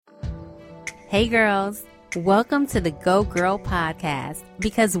Hey girls, welcome to the Go Girl podcast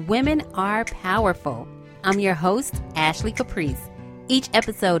because women are powerful. I'm your host, Ashley Caprice. Each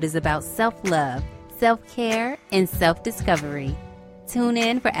episode is about self-love, self-care, and self-discovery. Tune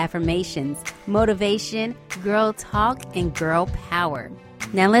in for affirmations, motivation, girl talk, and girl power.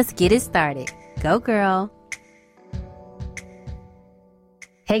 Now let's get it started. Go girl.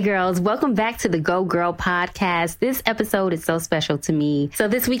 Hey girls, welcome back to the Go Girl podcast. This episode is so special to me. So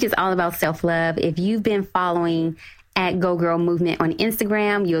this week is all about self-love. If you've been following at Go Girl Movement on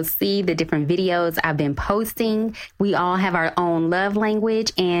Instagram, you'll see the different videos I've been posting. We all have our own love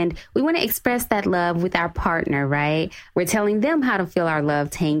language and we want to express that love with our partner, right? We're telling them how to fill our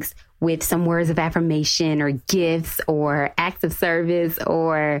love tanks with some words of affirmation or gifts or acts of service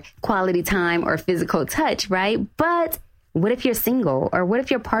or quality time or physical touch, right? But what if you're single or what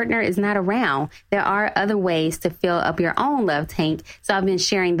if your partner is not around? There are other ways to fill up your own love tank. So I've been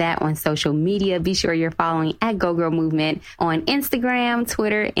sharing that on social media. Be sure you're following at Go Girl Movement on Instagram,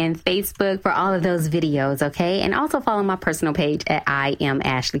 Twitter, and Facebook for all of those videos, okay? And also follow my personal page at I am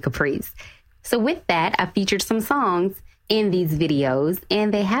Ashley Caprice. So with that, I featured some songs in these videos,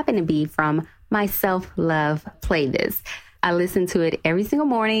 and they happen to be from my self-love playlist. I listen to it every single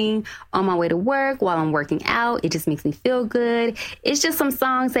morning on my way to work, while I'm working out. It just makes me feel good. It's just some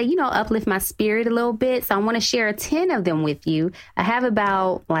songs that, uplift my spirit a little bit. So I want to share 10 of them with you. I have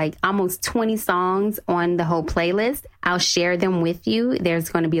about almost 20 songs on the whole playlist. I'll share them with you. There's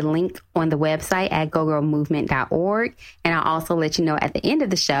going to be a link on the website at gogirlmovement.org. And I'll also let you know at the end of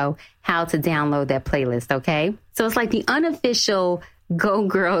the show how to download that playlist, okay? So it's like the unofficial Go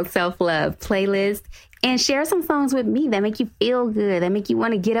Girl Self-Love playlist. And share some songs with me that make you feel good, that make you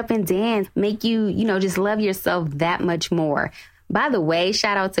want to get up and dance, make you, just love yourself that much more. By the way,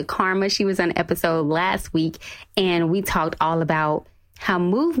 shout out to Karma. She was on an episode last week and we talked all about how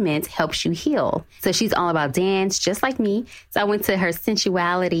movement helps you heal. So she's all about dance, just like me. So I went to her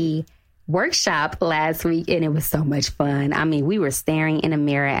sensuality workshop last week and it was so much fun. I mean, we were staring in a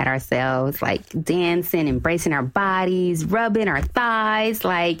mirror at ourselves, like dancing, embracing our bodies, rubbing our thighs.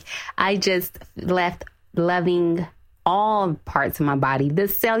 I just left loving all parts of my body. The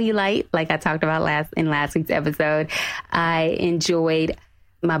cellulite, like I talked about in last week's episode. I enjoyed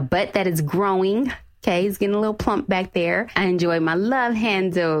my butt that is growing. Okay, it's getting a little plump back there. I enjoyed my love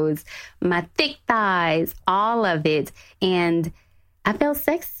handles, my thick thighs, all of it. And I felt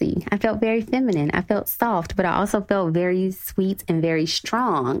sexy. I felt very feminine. I felt soft, but I also felt very sweet and very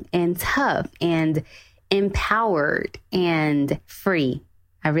strong and tough and empowered and free.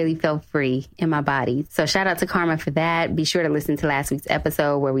 I really felt free in my body. So shout out to Karma for that. Be sure to listen to last week's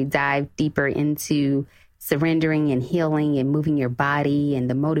episode where we dive deeper into surrendering and healing and moving your body and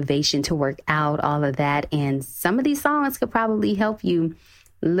the motivation to work out, all of that. And some of these songs could probably help you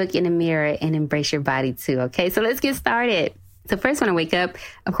look in the mirror and embrace your body too. Okay, so let's get started. So first, when I wake up,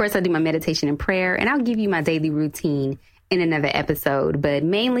 of course, I do my meditation and prayer, and I'll give you my daily routine in another episode, but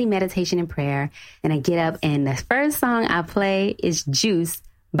mainly meditation and prayer. And I get up and the first song I play is Juice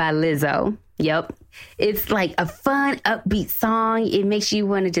by Lizzo. Yep. It's like a fun, upbeat song. It makes you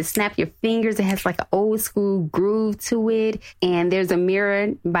want to just snap your fingers. It has like an old school groove to it. And there's a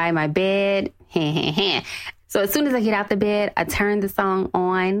mirror by my bed. So as soon as I get out the bed, I turn the song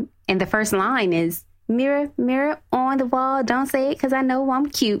on. And the first line is, mirror, mirror on the wall. Don't say it because I know I'm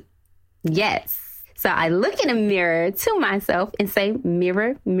cute. Yes. So I look in the mirror to myself and say,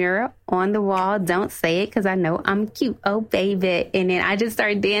 mirror, mirror on the wall. Don't say it because I know I'm cute. Oh, baby. And then I just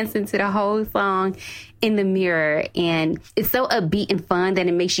start dancing to the whole song in the mirror. And it's so upbeat and fun that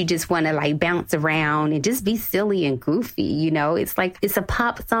it makes you just want to bounce around and just be silly and goofy. It's a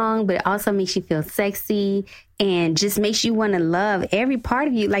pop song, but it also makes you feel sexy and just makes you want to love every part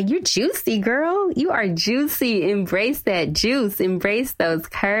of you. You're juicy, girl. You are juicy. Embrace that juice. Embrace those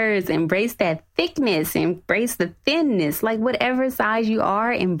curves. Embrace that thickness. Embrace the thinness. Whatever size you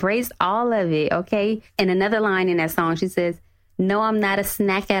are, embrace all of it, okay? And another line in that song, she says, no, I'm not a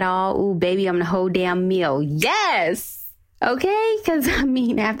snack at all. Ooh, baby, I'm the whole damn meal. Yes! Okay? Because,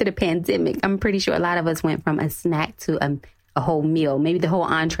 after the pandemic, I'm pretty sure a lot of us went from a snack to a whole meal, maybe the whole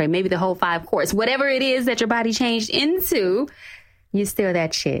entree, maybe the whole 5 course, whatever it is that your body changed into, you're still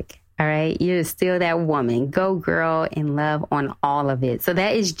that chick. All right. You're still that woman. Go girl and love on all of it. So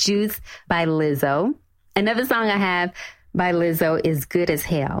that is Juice by Lizzo. Another song I have by Lizzo is Good as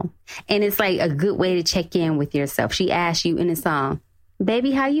Hell. And it's a good way to check in with yourself. She asks you in the song,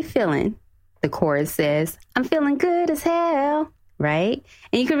 baby, how you feeling? The chorus says, I'm feeling good as hell. Right.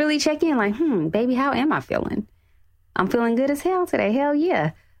 And you can really check in baby, how am I feeling? I'm feeling good as hell today. Hell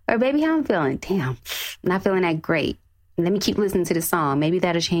yeah. Or baby, how I'm feeling? Damn, not feeling that great. let me keep listening to the song. Maybe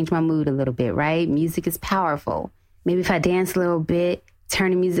that'll change my mood a little bit, right? Music is powerful. Maybe if I dance a little bit,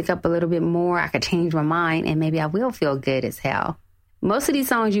 turn the music up a little bit more, I could change my mind and maybe I will feel good as hell. Most of these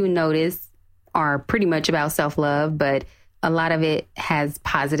songs you would notice are pretty much about self-love, but a lot of it has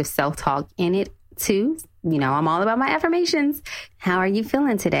positive self-talk in it too. You know, I'm all about my affirmations. How are you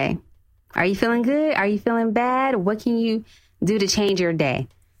feeling today? Are you feeling good? Are you feeling bad? What can you do to change your day?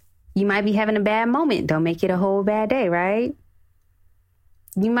 You might be having a bad moment. Don't make it a whole bad day, right?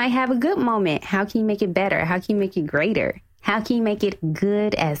 You might have a good moment. How can you make it better? How can you make it greater? How can you make it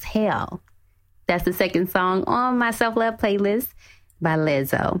good as hell? That's the second song on my self-love playlist by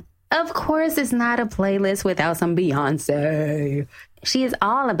Lizzo. Of course, it's not a playlist without some Beyonce. She is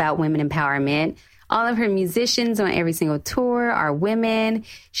all about women empowerment. All of her musicians on every single tour are women.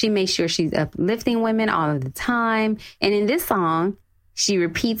 She makes sure she's uplifting women all of the time. And in this song, she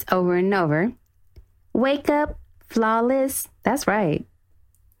repeats over and over, wake up, flawless. That's right.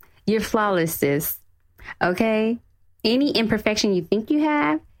 You're flawless, sis. Okay? Any imperfection you think you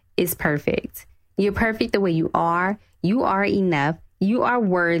have is perfect. You're perfect the way you are. You are enough. You are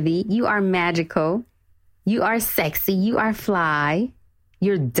worthy. You are magical. You are sexy. You are fly.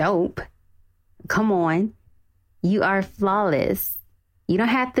 You're dope. Come on. You are flawless. You don't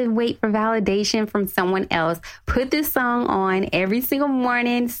have to wait for validation from someone else. Put this song on every single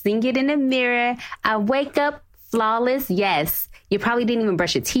morning. Sing it in the mirror. I wake up flawless. Yes. You probably didn't even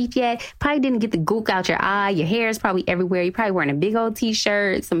brush your teeth yet. Probably didn't get the gook out your eye. Your hair is probably everywhere. You're probably wearing a big old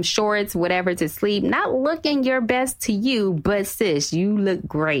t-shirt, some shorts, whatever to sleep. Not looking your best to you, but sis, you look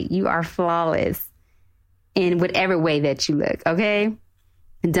great. You are flawless in whatever way that you look. Okay.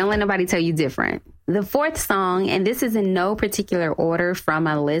 And don't let nobody tell you different. The fourth song, and this is in no particular order from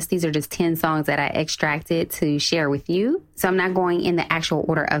my list. These are just 10 songs that I extracted to share with you. So I'm not going in the actual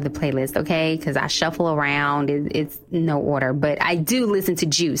order of the playlist, okay? Because I shuffle around. It's no order. But I do listen to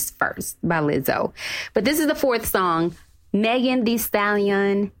Juice first by Lizzo. But this is the fourth song, Megan Thee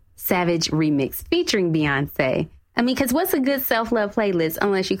Stallion Savage Remix featuring Beyonce. I mean, because what's a good self-love playlist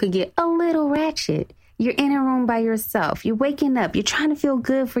unless you could get a little ratchet? You're in a room by yourself. You're waking up. You're trying to feel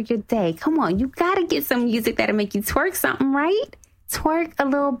good for your day. Come on. You got to get some music that'll make you twerk something, right? Twerk a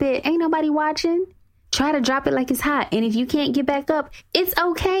little bit. Ain't nobody watching. Try to drop it like it's hot. And if you can't get back up, it's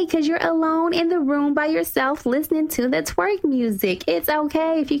okay because you're alone in the room by yourself listening to the twerk music. It's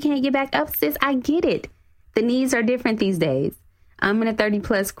okay if you can't get back up, sis. I get it. The needs are different these days. I'm in a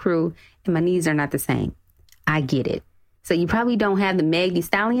 30-plus crew and my needs are not the same. I get it. So you probably don't have the Meg Thee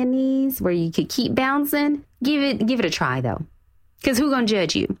Stallion knees where you could keep bouncing. Give it a try, though. Because who gonna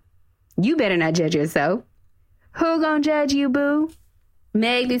judge you? You better not judge yourself. Who gonna judge you, boo?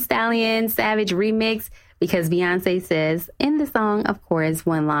 Meg Thee Stallion Savage Remix. Because Beyonce says in the song, of course,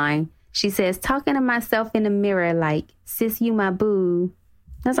 one line. She says, talking to myself in the mirror like, sis, you my boo.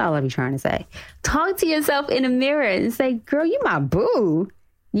 That's all I be trying to say. Talk to yourself in the mirror and say, girl, you my boo.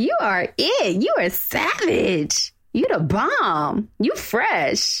 You are it. You are savage. You the bomb. You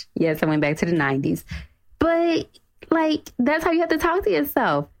fresh. Yes, I went back to the 90s. But, that's how you have to talk to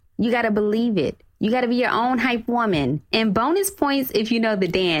yourself. You got to believe it. You got to be your own hype woman. And bonus points if you know the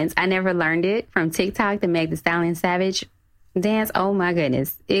dance. I never learned it from TikTok, the Meg Thee Stallion Savage dance. Oh, my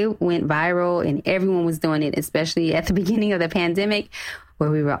goodness. It went viral and everyone was doing it, especially at the beginning of the pandemic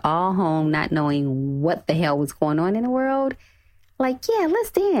where we were all home not knowing what the hell was going on in the world. Yeah,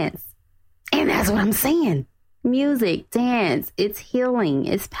 let's dance. And that's what I'm saying. Music, dance, it's healing,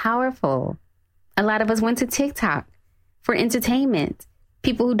 it's powerful. A lot of us went to TikTok for entertainment.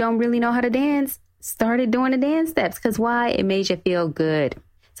 People who don't really know how to dance started doing the dance steps because why? It made you feel good.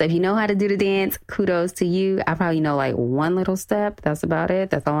 So if you know how to do the dance, kudos to you. I probably know one little step. That's about it.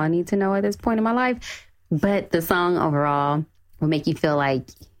 That's all I need to know at this point in my life. But the song overall will make you feel like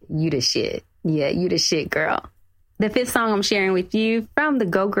you the shit. Yeah, you the shit, girl. The fifth song I'm sharing with you from the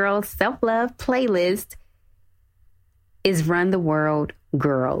Go Girl Self-Love playlist is Run the World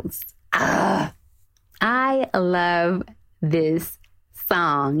Girls. I love this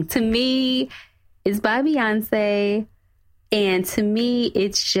song. To me, it's by Beyonce. And to me,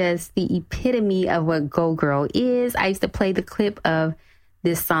 it's just the epitome of what Go Girl is. I used to play the clip of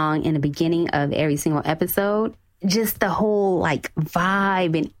this song in the beginning of every single episode. Just the whole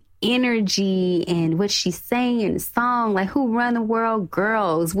vibe and energy and what she's saying in the song, who run the world?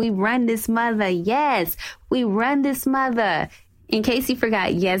 Girls. We run this mother. Yes, we run this mother. In case you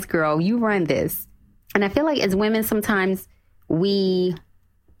forgot, yes, girl, you run this. And I feel like as women, sometimes we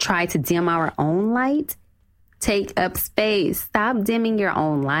try to dim our own light. Take up space. Stop dimming your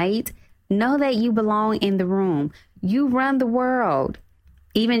own light. Know that you belong in the room. You run the world.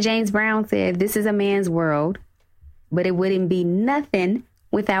 Even James Brown said, this is a man's world. but it wouldn't be nothing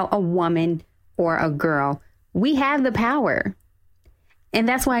without a woman or a girl. We have the power. And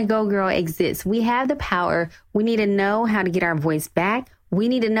that's why Go Girl exists. We have the power. We need to know how to get our voice back. We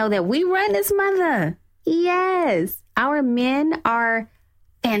need to know that we run this mother. Yes. Our men are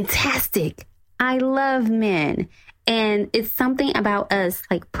fantastic. I love men. And it's something about us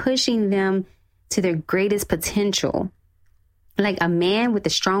like pushing them to their greatest potential. Like a man with a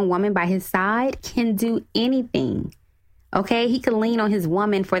strong woman by his side can do anything. Okay, he can lean on his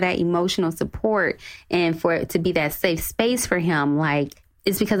woman for that emotional support and for it to be that safe space for him. Like,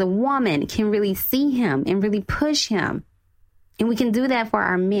 it's because a woman can really see him and really push him. And we can do that for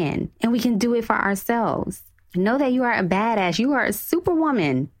our men, and we can do it for ourselves. Know that you are a badass. You are a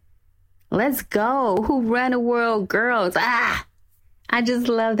superwoman. Let's go. Who run the world, girls? I just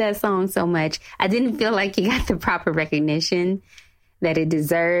love that song so much. I didn't feel like it got the proper recognition that it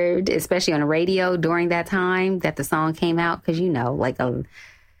deserved, especially on the radio during that time that the song came out. Because, you know, like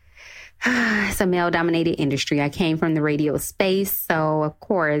it's a male-dominated industry. I came from the radio space. So, of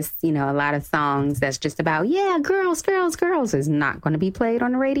course, you know, a lot of songs that's just about, yeah, girls, girls, girls is not going to be played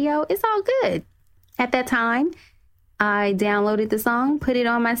on the radio. It's all good. At that time, I downloaded the song, put it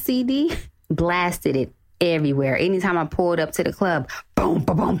on my CD, blasted it everywhere. Anytime I pulled up to the club, boom,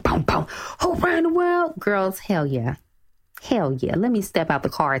 boom, boom, boom, boom. Who ran the world? Girls, hell yeah. Hell yeah. Let me step out the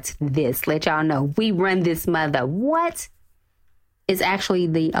car to this. Let y'all know we run this mother. What? It's actually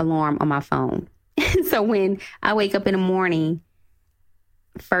the alarm on my phone. So when I wake up in the morning,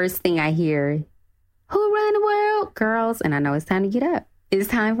 first thing I hear, who run the world? Girls. And I know it's time to get up. It's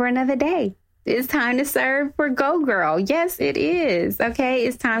time for another day. It's time to serve for Go Girl. Yes, it is. Okay.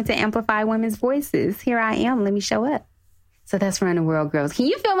 It's time to amplify women's voices. Here I am. Let me show up. So that's Run the World, girls. Can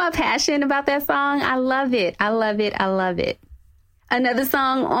you feel my passion about that song? I love it. I love it. I love it. Another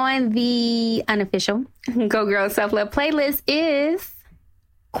song on the unofficial Go Girl Self-Love playlist is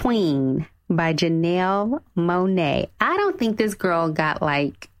Queen by Janelle Monáe. I don't think this girl got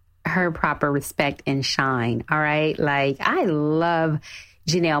like her proper respect and shine. All right. Like, I love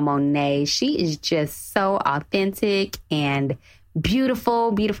Janelle Monáe. She is just so authentic and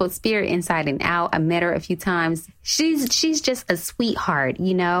beautiful, beautiful spirit inside and out. I met her a few times. She's just a sweetheart,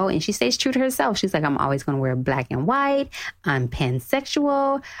 you know, and she stays true to herself. She's like, I'm always going to wear black and white. I'm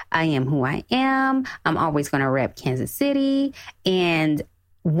pansexual. I am who I am. I'm always going to rep Kansas City. And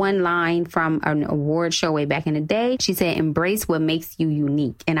one line from an award show way back in the day, she said, embrace what makes you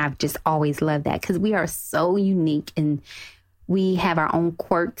unique. And I've just always loved that because we are so unique and we have our own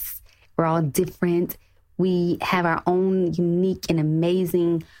quirks. We're all different. We have our own unique and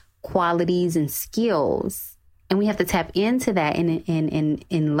amazing qualities and skills. And we have to tap into that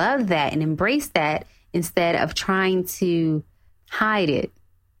and love that and embrace that instead of trying to hide it.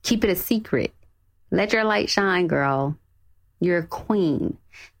 Keep it a secret. Let your light shine, girl. You're a queen.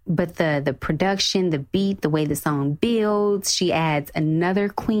 But the production, the beat, the way the song builds, she adds another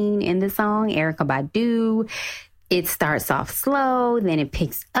queen in the song, Erykah Badu. It starts off slow, then it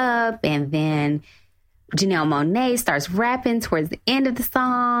picks up, and then Janelle Monáe starts rapping towards the end of the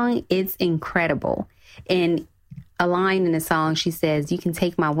song. It's incredible. And a line in the song, she says, you can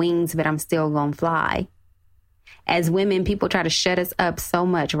take my wings, but I'm still gonna fly. As women, people try to shut us up so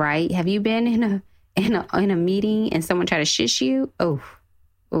much, right? Have you been in a meeting and someone try to shush you? Oh.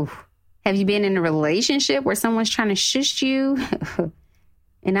 Have you been in a relationship where someone's trying to shush you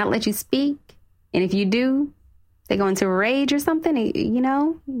and not let you speak? And if you do, they go into a rage or something, you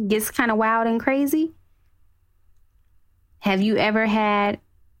know, gets kind of wild and crazy. Have you ever had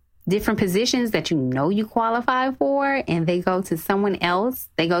different positions that you know you qualify for and they go to someone else?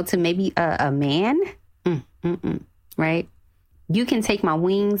 They go to maybe a man, right? You can take my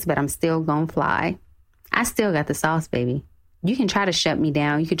wings, but I'm still gonna fly. I still got the sauce, baby. You can try to shut me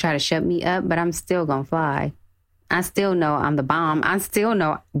down. You can try to shut me up, but I'm still gonna fly. I still know I'm the bomb. I still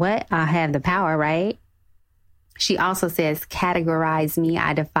know I have the power, right? She also says, categorize me.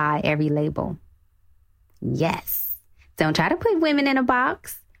 I defy every label. Yes. Don't try to put women in a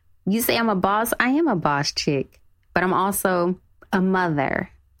box. You say I'm a boss. I am a boss chick, but I'm also a mother.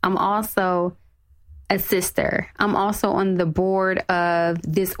 I'm also a sister. I'm also on the board of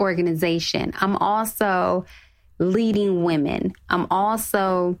this organization. I'm also leading women. I'm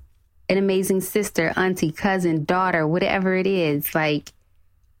also an amazing sister, auntie, cousin, daughter, whatever it is. Like,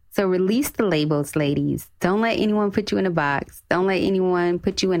 so release the labels, ladies. Don't let anyone put you in a box. Don't let anyone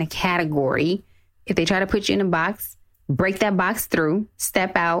put you in a category. If they try to put you in a box, break that box through,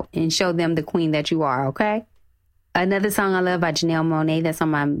 step out, and show them the queen that you are, okay? Another song I love by Janelle Monáe that's on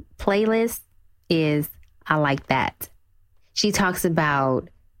my playlist is I Like That. She talks about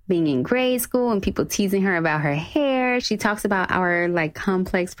being in grade school and people teasing her about her hair. She talks about our like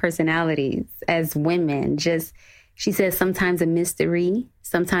complex personalities as women. She says, sometimes a mystery,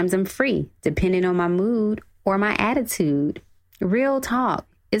 sometimes I'm free, depending on my mood or my attitude. Real talk.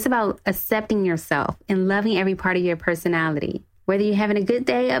 It's about accepting yourself and loving every part of your personality. Whether you're having a good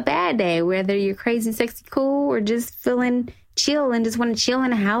day, a bad day, whether you're crazy, sexy, cool, or just feeling chill and just want to chill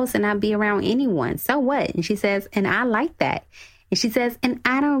in the house and not be around anyone. So what? And she says, and I like that. And she says, and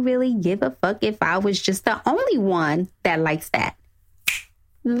I don't really give a fuck if I was just the only one that likes that.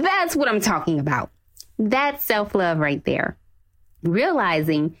 That's what I'm talking about. That's self-love right there.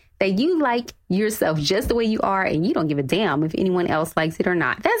 Realizing that you like yourself just the way you are and you don't give a damn if anyone else likes it or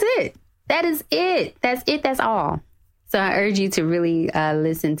not. That's it. That is it. That's it. That's all. So I urge you to really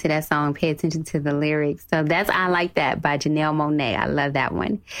listen to that song, pay attention to the lyrics. So that's I Like That by Janelle Monáe. I love that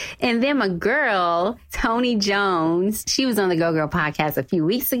one. And then my girl, Toni Jones, she was on the Go Girl podcast a few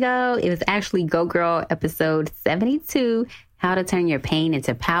weeks ago. It was actually Go Girl episode 72, How to Turn Your Pain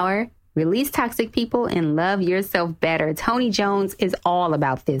into Power, Release Toxic People, and Love Yourself Better. Toni Jones is all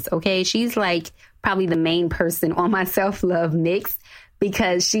about this, okay? She's like probably the main person on my self-love mix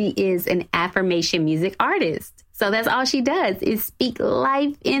because she is an affirmation music artist. So that's all she does is speak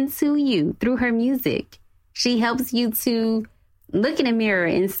life into you through her music. She helps you to look in the mirror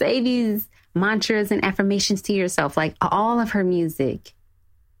and say these mantras and affirmations to yourself. Like all of her music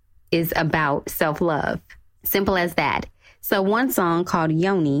is about self-love. Simple as that. So one song called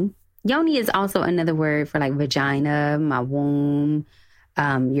Yoni. Yoni is also another word for like vagina, my womb,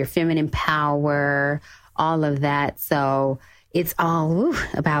 your feminine power, all of that. So it's all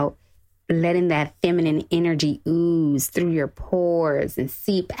about letting that feminine energy ooze through your pores and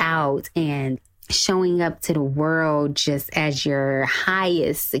seep out and showing up to the world just as your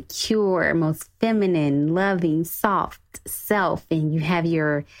highest, secure, most feminine, loving, soft self. And you have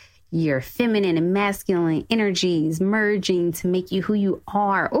your feminine and masculine energies merging to make you who you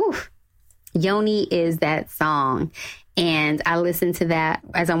are. Oof. Yoni is that song. And I listen to that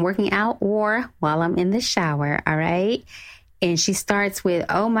as I'm working out or while I'm in the shower. All right. And she starts with,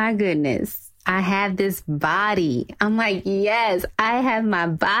 oh my goodness, I have this body. I'm like, yes, I have my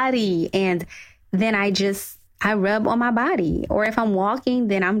body. And then I rub on my body. Or if I'm walking,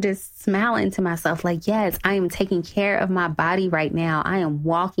 then I'm just smiling to myself like, yes, I am taking care of my body right now. I am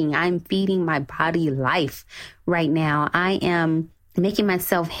walking. I'm feeding my body life right now. I am making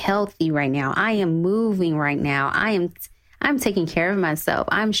myself healthy right now. I am moving right now. I'm taking care of myself.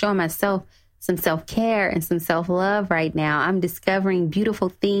 I'm showing myself some self-care and some self-love right now. I'm discovering beautiful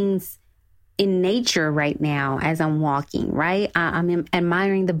things in nature right now as I'm walking, right? I'm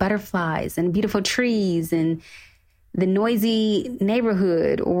admiring the butterflies and beautiful trees and the noisy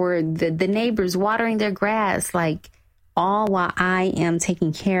neighborhood or the neighbors watering their grass, like all while I am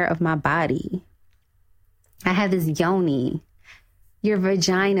taking care of my body. I have this yoni, your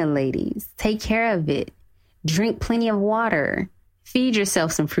vagina, ladies. Take care of it. Drink plenty of water. Feed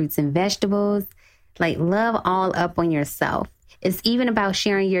yourself some fruits and vegetables. Like love all up on yourself. It's even about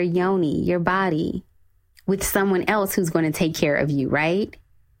sharing your yoni, your body, with someone else who's going to take care of you, right?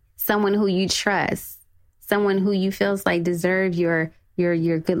 Someone who you trust. Someone who you feels like deserve your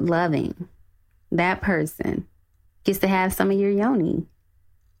good loving. That person gets to have some of your yoni.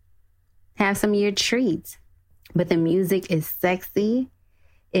 Have some of your treats. But the music is sexy.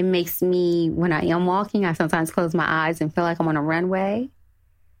 It makes me, when I am walking, I sometimes close my eyes and feel like I'm on a runway.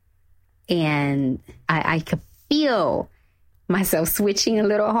 And I could feel myself switching a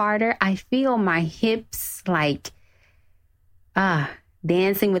little harder. I feel my hips like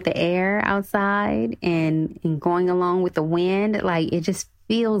dancing with the air outside and going along with the wind. Like it just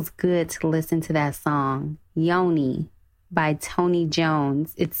feels good to listen to that song, Yoni by Toni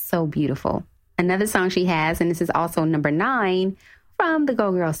Jones. It's so beautiful. Another song she has, and this is also number 9, from the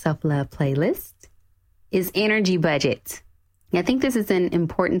Go Girl Self-Love playlist, is Energy Budget. I think this is an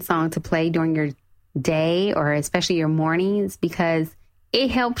important song to play during your day or especially your mornings because it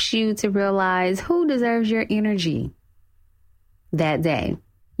helps you to realize who deserves your energy that day.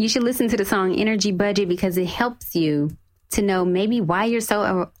 You should listen to the song Energy Budget because it helps you to know maybe why you're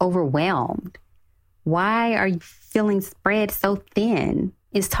so overwhelmed. Why are you feeling spread so thin?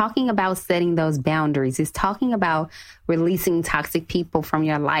 It's talking about setting those boundaries. It's talking about releasing toxic people from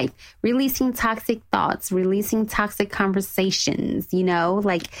your life, releasing toxic thoughts, releasing toxic conversations,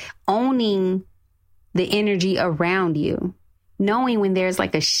 like owning the energy around you, knowing when there's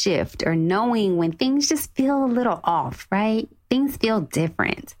like a shift or knowing when things just feel a little off, right? Things feel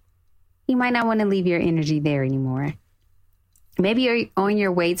different. You might not want to leave your energy there anymore. Maybe you're on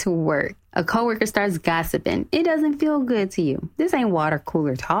your way to work A coworker starts gossiping. It doesn't feel good to you. This ain't water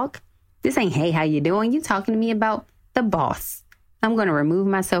cooler talk. This ain't, hey, how you doing? You talking to me about the boss. I'm going to remove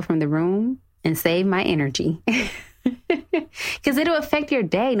myself from the room and save my energy. Because it'll affect your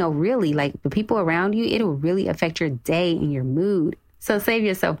day. No, really, like the people around you, it'll really affect your day and your mood. So save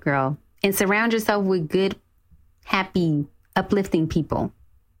yourself, girl, and surround yourself with good, happy, uplifting people.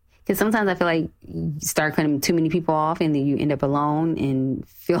 Because sometimes I feel like you start cutting too many people off and then you end up alone and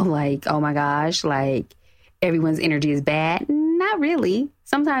feel like, oh my gosh, like everyone's energy is bad. Not really.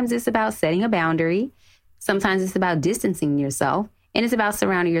 Sometimes it's about setting a boundary. Sometimes it's about distancing yourself. And it's about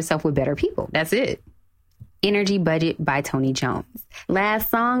surrounding yourself with better people. That's it. Energy Budget by Tony Jones. Last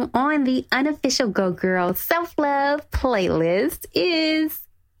song on the unofficial Go Girl Self-Love playlist is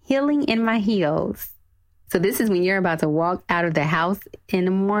Healing in My Heels. So this is when you're about to walk out of the house in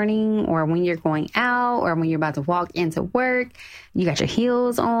the morning, or when you're going out, or when you're about to walk into work. You got your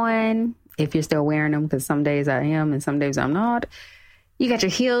heels on, if you're still wearing them, because some days I am and some days I'm not. You got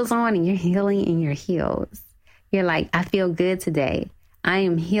your heels on and you're healing in your heels. You're like, I feel good today. I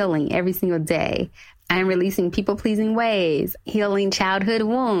am healing every single day. I am releasing people-pleasing ways, healing childhood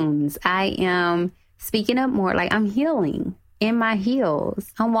wounds. I am speaking up more, like I'm healing in my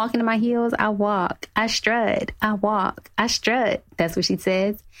heels. I'm walking in my heels. I walk. I strut. I walk. I strut. That's what she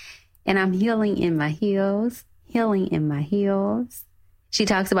says. And I'm healing in my heels, healing in my heels. She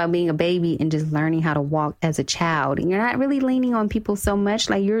talks about being a baby and just learning how to walk as a child. And you're not really leaning on people so much.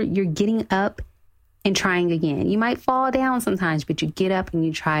 Like you're getting up and trying again. You might fall down sometimes, but you get up and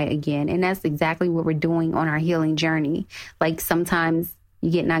you try again. And that's exactly what we're doing on our healing journey. Like sometimes you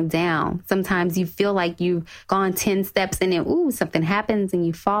get knocked down. Sometimes you feel like you've gone 10 steps and then, something happens and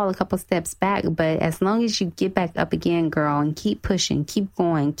you fall a couple steps back. But as long as you get back up again, girl, and keep pushing, keep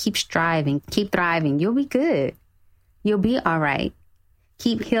going, keep striving, keep thriving, you'll be good. You'll be all right.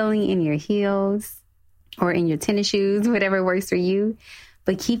 Keep healing in your heels or in your tennis shoes, whatever works for you.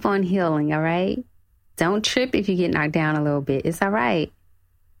 But keep on healing, all right? Don't trip if you get knocked down a little bit. It's all right.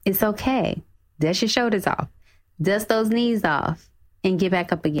 It's okay. Dust your shoulders off. Dust those knees off and get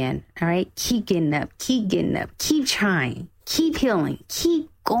back up again. All right. Keep getting up. Keep getting up. Keep trying. Keep healing. Keep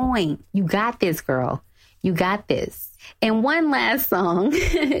going. You got this, girl. You got this. And one last song.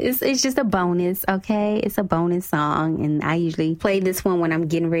 It's just a bonus. Okay. It's a bonus song. And I usually play this one when I'm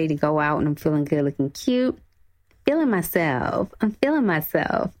getting ready to go out and I'm feeling good, looking cute. Feeling myself. I'm feeling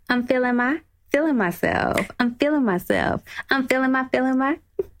myself. I'm feeling myself. I'm feeling myself. I'm feeling my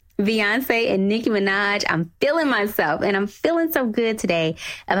Beyonce and Nicki Minaj. I'm feeling myself, and I'm feeling so good today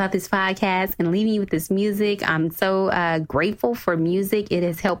about this podcast and leaving you with this music. I'm so grateful for music. It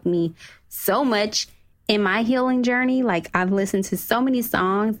has helped me so much in my healing journey. Like I've listened to so many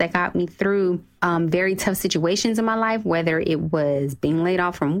songs that got me through very tough situations in my life, whether it was being laid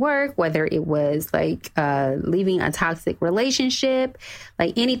off from work, whether it was like leaving a toxic relationship,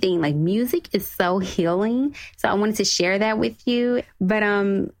 like anything. Like music is so healing. So I wanted to share that with you. But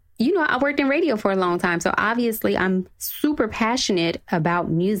I worked in radio for a long time. So obviously I'm super passionate about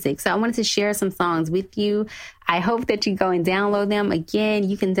music. So I wanted to share some songs with you. I hope that you go and download them. Again,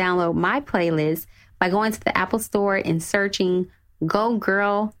 you can download my playlist by going to the Apple Store and searching Go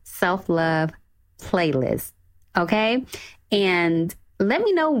Girl Self-Love Playlist. Okay? And let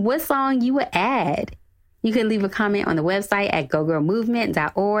me know what song you would add. You can leave a comment on the website at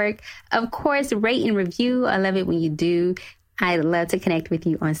gogirlmovement.org. Of course, rate and review. I love it when you do. I'd love to connect with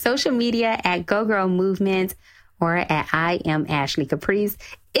you on social media at Go Girl Movement or at I Am Ashley Caprice.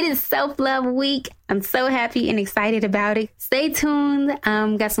 It is Self-Love Week. I'm so happy and excited about it. Stay tuned.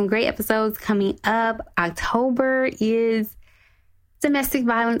 Got some great episodes coming up. October is Domestic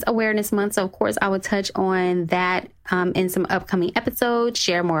Violence Awareness Month. So, of course, I will touch on that in some upcoming episodes,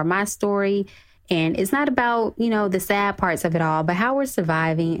 share more of my story. And it's not about, the sad parts of it all, but how we're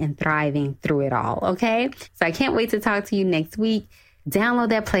surviving and thriving through it all. Okay. So I can't wait to talk to you next week. Download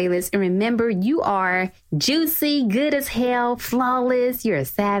that playlist. And remember, you are juicy, good as hell, flawless. You're a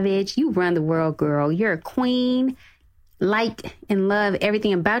savage. You run the world, girl. You're a queen. Like and love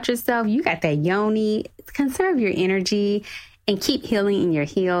everything about yourself. You got that yoni. Conserve your energy and keep healing in your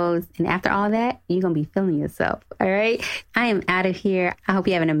heels. And after all that, you're going to be feeling yourself. All right. I am out of here. I hope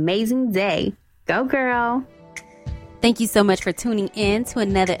you have an amazing day. Go Girl. Thank you so much for tuning in to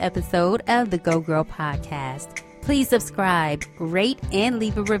another episode of the Go Girl Podcast. Please subscribe, rate, and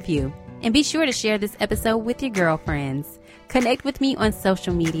leave a review. And be sure to share this episode with your girlfriends. Connect with me on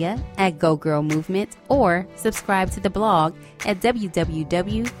social media at Go Girl Movement or subscribe to the blog at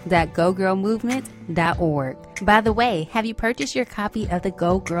www.gogirlmovement.org. By the way, have you purchased your copy of the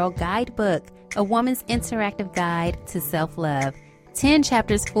Go Girl Guidebook, a woman's interactive guide to self-love? 10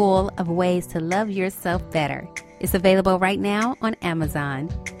 chapters full of ways to love yourself better. It's available right now on Amazon.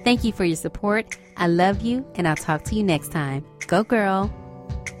 Thank you for your support. I love you, and I'll talk to you next time. Go girl.